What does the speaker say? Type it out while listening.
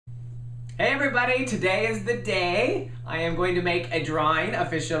Hey everybody, today is the day. I am going to make a drawing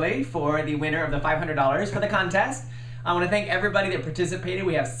officially for the winner of the $500 for the contest. I want to thank everybody that participated.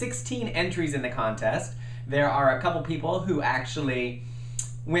 We have 16 entries in the contest. There are a couple people who actually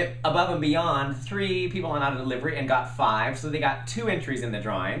went above and beyond. 3 people on auto delivery and got 5, so they got 2 entries in the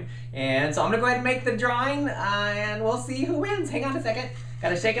drawing. And so I'm gonna go ahead and make the drawing and we'll see who wins. Hang on a second,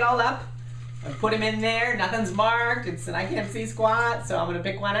 gotta shake it all up. I put them in there, nothing's marked, and I can't see squat, so I'm gonna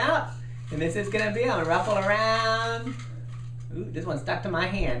pick one out. And this is gonna be, I'm gonna ruffle around. Ooh, this one stuck to my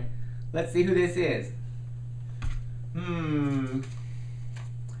hand. Let's see who this is.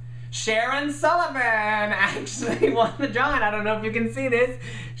 Sharon Sullivan actually won the drawing. I don't know if you can see this.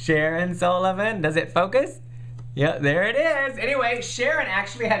 Sharon Sullivan, does it focus? Yeah, there it is. Anyway, Sharon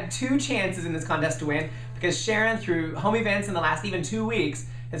actually had 2 chances in this contest to win because Sharon, through home events in the last even 2 weeks,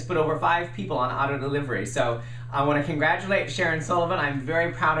 has put over 5 people on auto delivery. So I want to congratulate Sharon Sullivan. I'm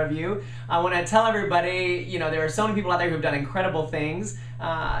very proud of you. I want to tell everybody, you know, there are so many people out there who've done incredible things.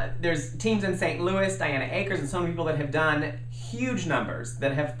 There's teams in St. Louis, Diana Akers, and so many people that have done huge numbers,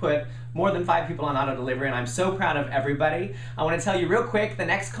 that have put more than 5 people on auto delivery, and I'm so proud of everybody. I want to tell you real quick, the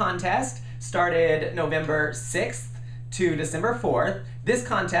next contest started November 6th to December 4th. This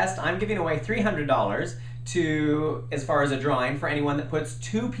contest, I'm giving away $300 to, as far as a drawing, for anyone that puts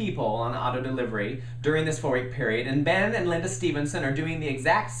 2 people on auto delivery during this 4-week period. And Ben and Linda Stevenson are doing the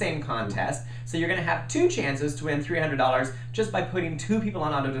exact same contest, so you're gonna have 2 chances to win $300 just by putting 2 people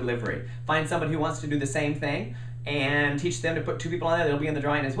on auto delivery. Find somebody who wants to do the same thing and teach them to put 2 people on there. They'll be in the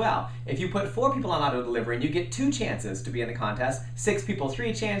drawing as well. If you put 4 people on auto delivery, and you get 2 chances to be in the contest, 6 people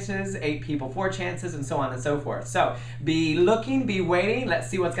 3 chances, 8 people 4 chances, and so on and so forth. So be looking, be waiting, let's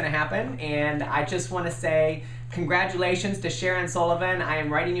see what's gonna happen. And I just wanna say congratulations to Sharon Sullivan. I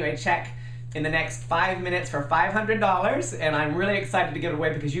am writing you a check in the next 5 minutes for $500, and I'm really excited to give it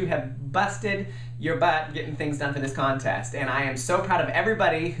away because you have busted your butt getting things done for this contest. And I am so proud of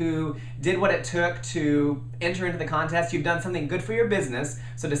everybody who did what it took to enter into the contest. You've done something good for your business,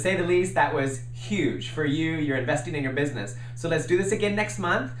 so to say the least, that was huge for you. You're investing in your business. So let's do this again next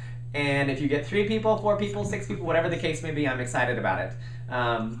month, and if you get 3 people, 4 people, 6 people, whatever the case may be, I'm excited about it.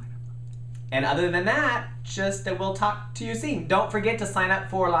 And other than that, just we'll talk to you soon. Don't forget to sign up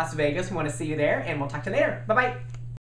for Las Vegas. We want to see you there, and we'll talk to you later. Bye-bye.